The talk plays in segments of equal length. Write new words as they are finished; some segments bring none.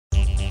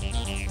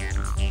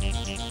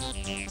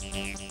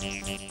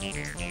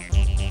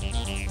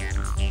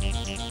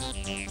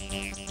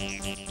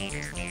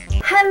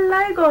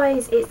Hello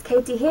guys, it's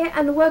Katy here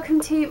and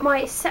welcome to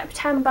my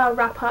September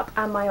wrap up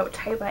and my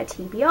October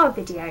TBR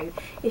video.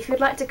 If you'd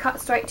like to cut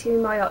straight to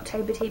my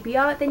October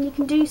TBR then you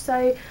can do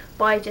so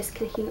by just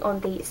clicking on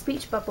the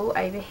speech bubble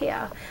over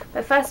here.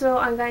 But first of all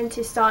I'm going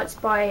to start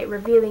by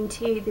revealing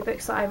to you the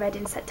books that I read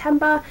in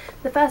September.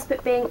 The first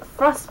book being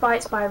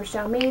Frostbite by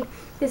Rochelle Mead.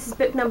 This is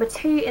book number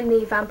 2 in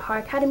the Vampire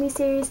Academy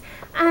series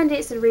and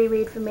it's a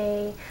reread for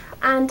me,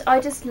 and I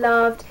just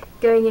loved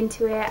going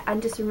into it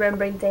and just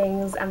remembering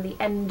things and the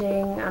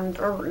ending, and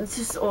it's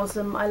just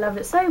awesome. I loved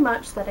it so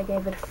much that I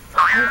gave it a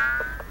 5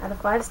 out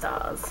of 5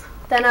 stars.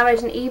 Then I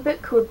read an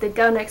ebook called The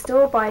Girl Next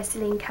Door by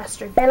Celine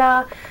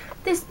Castrovilla.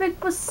 This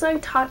book was so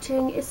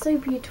touching, it's so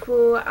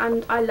beautiful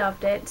and I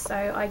loved it, so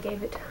I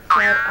gave it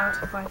 5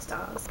 out of 5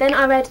 stars. Then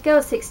I read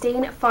Girl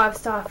 16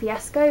 5-Star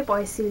Fiasco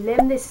by Sue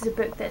Lim. This is a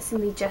book that's in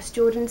the Jess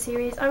Jordan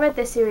series. I read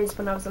this series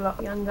when I was a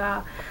lot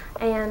younger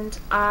and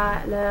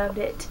I loved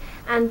it.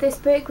 And this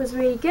book was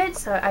really good,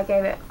 so I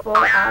gave it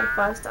 4 out of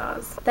 5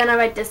 stars. Then I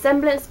read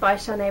Dissemblance by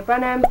Shanae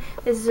Brenham.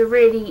 This is a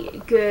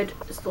really good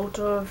sort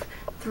of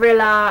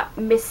thriller,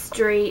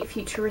 mystery,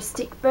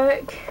 futuristic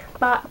book,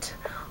 but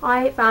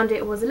I found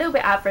it was a little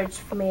bit average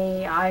for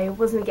me. I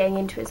wasn't getting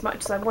into it as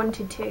much as I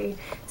wanted to,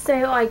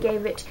 so I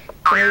gave it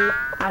 3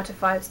 out of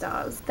 5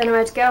 stars. Then I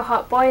read Girl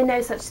Heart Boy,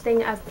 No Such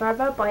Thing as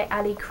Forever by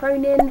Ali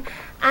Cronin,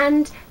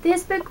 and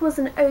this book was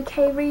an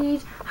okay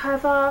read.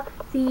 However,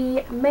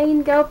 the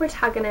main girl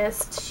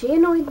protagonist, she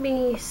annoyed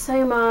me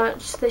so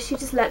much that she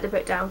just let the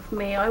book down for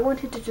me. I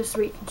wanted to just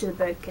reach into the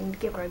book and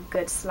give her a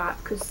good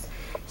slap because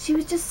she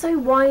was just so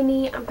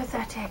whiny and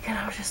pathetic, and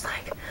I was just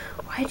like,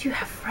 why do you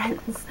have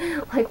friends?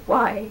 Like,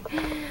 why?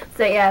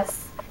 So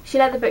yes, she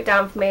let the book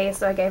down for me,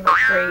 so I gave it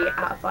 3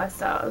 out of 5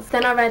 stars.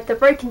 Then I read The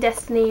Broken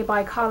Destiny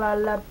by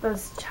Carla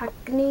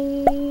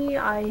Labuschagny.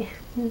 I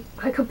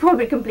could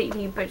probably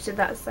completely butcher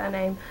that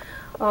surname.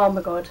 Oh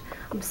my god,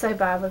 I'm so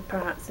bad with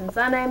pronouncing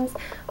surnames.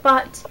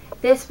 But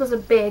this was a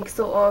big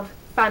sort of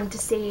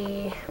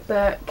fantasy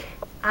book,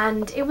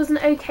 and it was an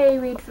okay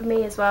read for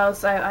me as well,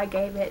 so I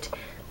gave it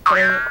 3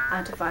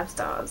 out of 5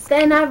 stars.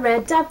 Then I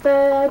read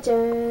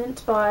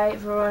Divergent by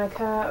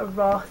Veronica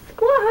Roth.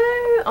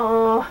 Woohoo!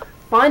 Oh,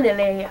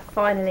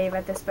 finally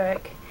read this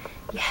book.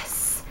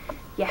 Yes.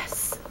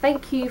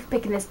 Thank you for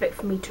picking this book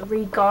for me to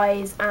read,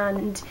 guys,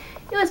 and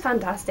it was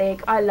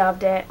fantastic. I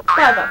loved it.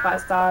 5 out of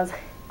 5 stars,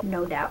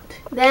 no doubt.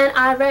 Then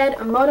I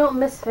read Model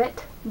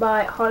Misfit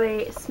by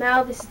Holly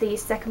Snell. This is the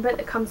second book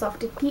that comes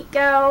after Geek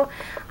Girl,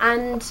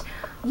 and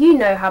you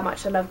know how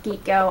much I love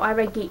Geek Girl. I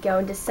read Geek Girl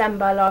in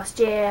December last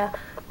year.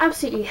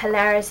 Absolutely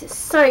hilarious. It's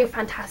so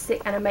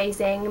fantastic and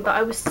amazing, but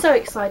I was so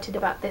excited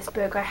about this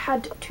book. I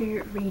had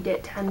to read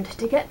it, and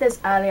to get this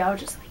early I was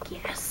just like,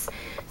 yes.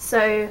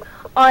 So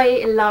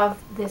I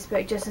love this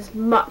book just as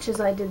much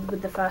as I did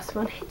with the first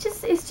one.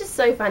 It's just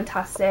so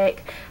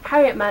fantastic.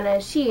 Harriet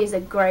Manners, she is a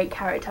great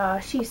character.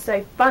 She's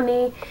so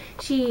funny.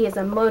 She is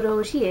a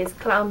model. She is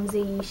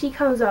clumsy. She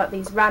comes out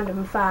with these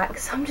random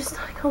facts. I'm just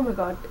like, oh my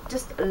god,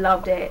 just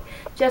loved it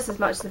just as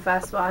much as the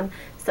first one.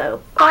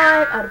 So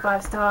 5 out of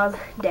 5 stars,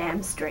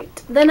 damn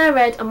straight. Then I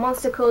read A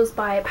Monster Calls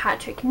by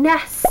Patrick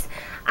Ness,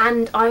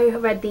 and I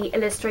read the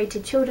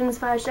illustrated children's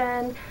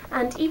version,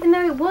 and even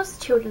though it was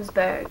a children's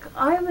book,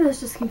 I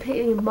was just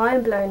completely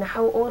mind blown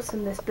how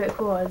awesome this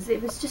book was.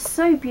 It was just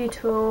so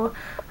beautiful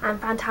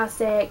and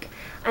fantastic,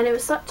 and it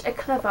was such a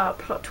clever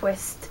plot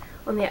twist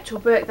on the actual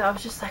book that I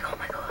was just like, oh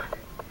my god.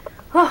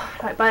 Oh,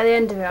 like by the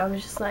end of it I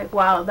was just like,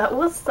 wow, that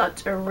was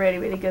such a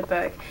really good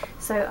book.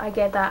 So I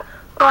gave that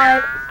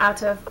 5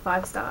 out of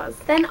 5 stars.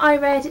 Then I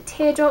read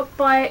Teardrop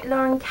by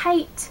Lauren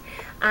Kate,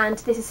 and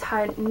this is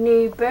her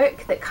new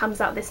book that comes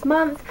out this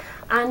month,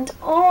 and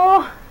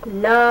oh,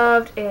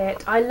 loved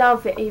it. I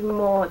love it even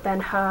more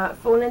than her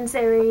Fallen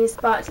series,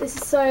 but this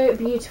is so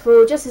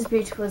beautiful, just as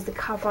beautiful as the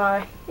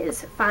cover.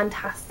 It's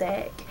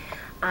fantastic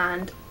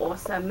and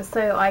awesome,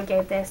 so I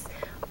gave this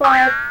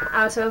 5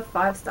 out of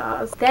 5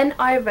 stars. Then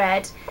I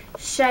read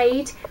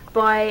Shade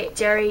by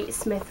Jerry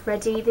Smith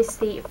Reddy. This is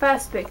the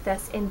first book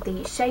that's in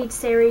the Shade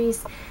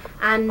series,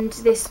 and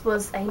this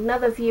was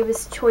another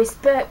viewer's choice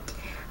book,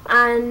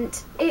 and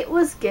it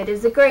was good. It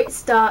was a great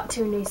start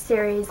to a new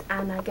series,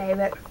 and I gave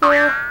it 4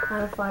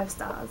 out of 5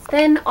 stars.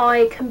 Then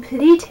I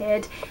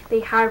completed the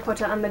Harry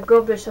Potter and the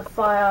Goblet of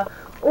Fire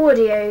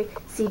audio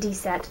CD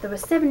set. There were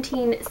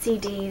 17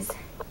 CDs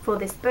for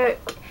this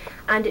book,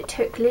 and it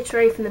took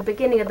literally from the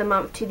beginning of the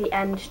month to the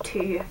end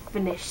to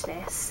finish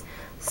this.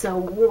 So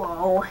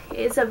whoa,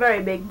 it's a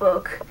very big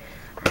book,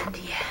 and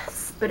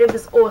yes, but it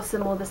was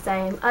awesome all the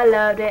same. I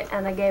loved it,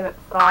 and I gave it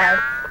 5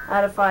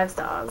 out of 5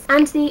 stars.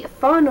 And the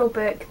final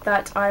book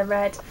that I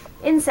read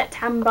in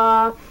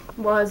September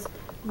was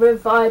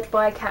Revived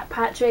by Kat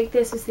Patrick.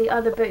 This is the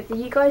other book that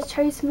you guys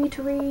chose for me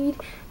to read,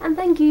 and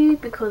thank you,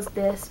 because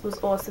this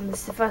was awesome.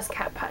 This is the first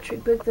Kat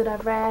Patrick book that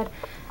I've read,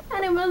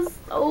 and it was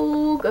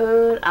so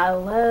good. I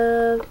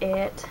loved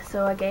it,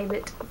 so I gave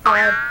it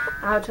 5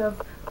 out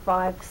of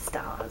 5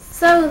 stars.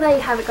 So there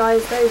you have it,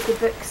 guys. Those are the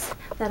books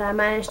that I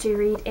managed to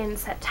read in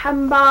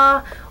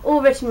September.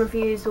 All written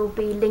reviews will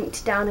be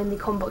linked down in the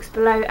comment box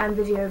below, and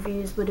video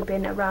reviews would have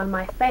been around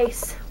my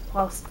face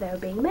whilst they were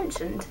being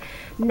mentioned.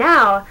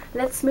 Now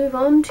let's move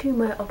on to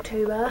my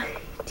October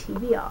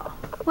TBR.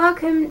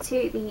 Welcome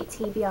to the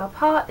TBR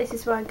part. This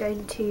is where I'm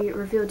going to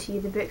reveal to you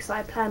the books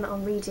I plan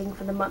on reading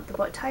for the month of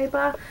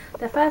October.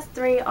 The first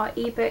three are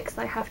ebooks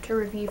I have to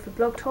review for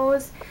blog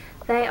tours.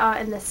 They are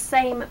in the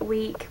same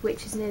week,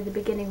 which is near the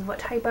beginning of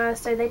October,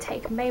 so they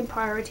take main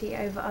priority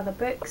over other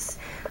books.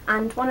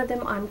 And one of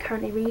them I'm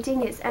currently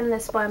reading. It's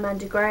Endless by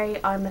Amanda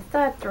Gray. I'm a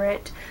third through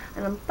it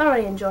and I'm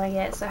thoroughly enjoying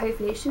it, so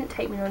hopefully it shouldn't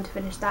take me long to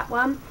finish that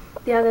one.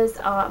 The others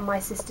are My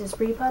Sister's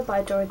Reaper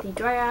by Dorothy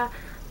Dreyer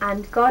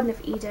and Garden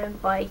of Eden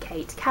by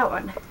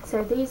Cowan.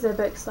 So these are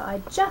books that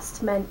I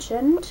just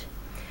mentioned.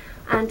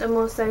 And I'm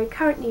also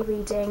currently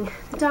reading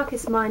The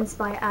Darkest Minds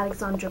by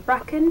Alexandra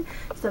Bracken,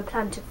 so I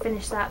plan to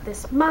finish that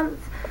this month.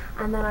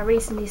 And then I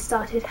recently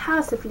started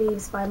House of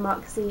Leaves by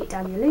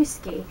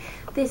Danielewski.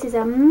 This is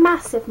a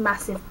massive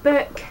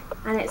book,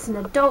 and it's an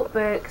adult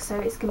book, so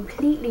it's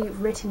completely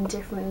written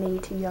differently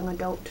to young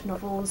adult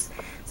novels,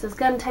 so it's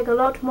going to take a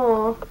lot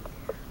more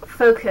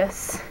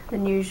focus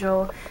than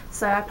usual.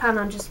 So I plan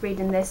on just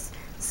reading this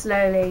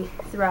slowly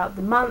throughout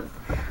the month,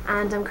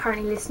 and I'm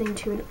currently listening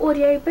to an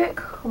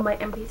audiobook on my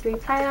MP3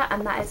 player,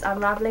 and that is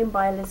Unraveling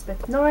by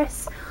Elizabeth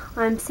Norris.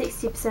 I'm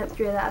 60%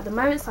 through that at the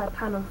moment, so I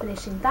plan on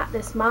finishing that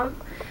this month.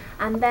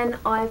 And then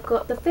I've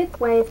got The Fifth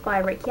Wave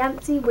by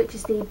Yancey, which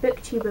is the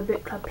BookTuber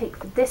book club pick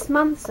for this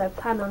month, so I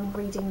plan on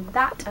reading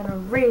that, and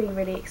I'm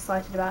really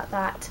excited about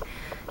that.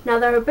 Now,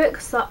 there are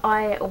books that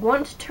I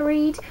want to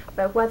read,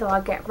 but whether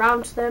I get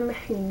round to them,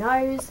 who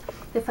knows.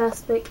 The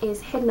first book is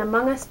Hidden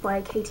Among Us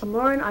by Katy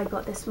Moran. I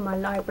got this from my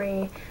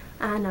library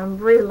and I'm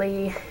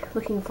really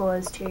looking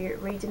forward to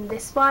reading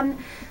this one.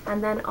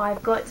 And then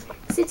I've got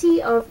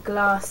City of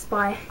Glass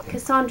by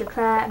Cassandra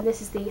Clare, and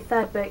this is the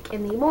third book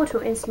in the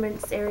Mortal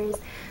Instruments series,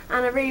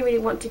 and I really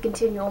want to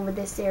continue on with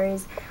this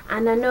series.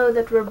 And I know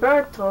that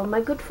Roberrrrrto,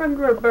 my good friend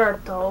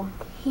Roberrrrrto,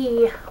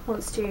 he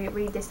wants to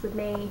read this with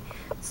me,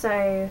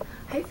 so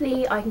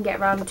hopefully I can get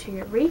around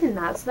to reading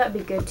that, so that'd be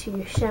good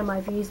to share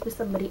my views with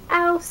somebody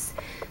else.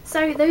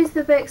 So those are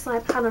the books I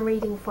plan on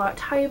reading for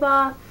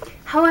October.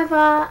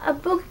 However, a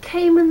book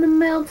came in the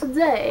mail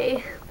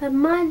today that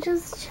might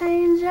just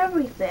change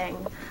everything,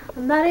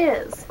 and that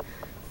is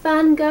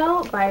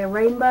Fangirl by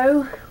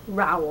Rainbow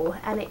Rowell.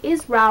 And it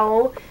is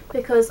Rowell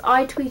because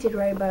I tweeted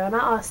Rainbow and I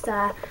asked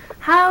her,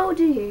 how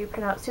do you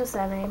pronounce your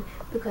surname?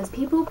 Because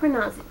people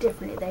pronounce it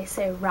differently. They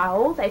say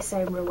Rowell, they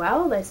say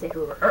Rowell, they say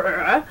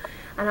Roberrrrrto.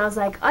 And I was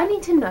like, I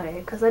need to know,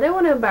 because I don't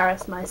want to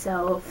embarrass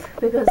myself,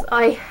 because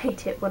I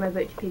hate it when I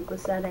butcher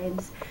people's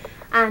surnames.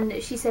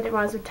 And she said it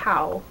rhymes with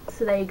towel,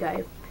 so there you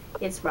go,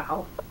 it's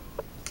Rowell.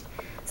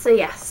 So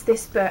yes,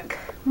 this book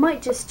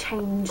might just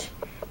change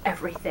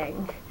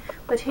everything,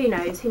 but who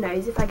knows,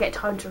 if I get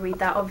time to read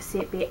that,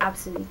 obviously it'd be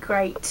absolutely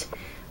great.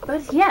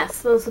 But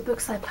yes, those are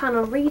books I plan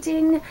on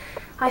reading.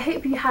 I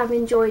hope you have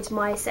enjoyed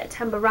my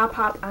September wrap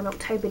up and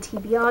October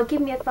TBR.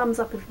 Give me a thumbs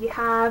up if you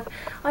have.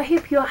 I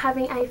hope you're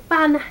having a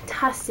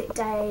fantastic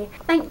day.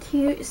 Thank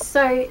you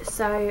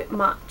so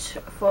much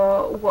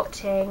for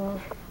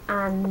watching,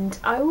 and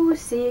I will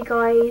see you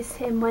guys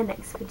in my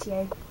next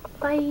video.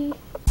 Bye.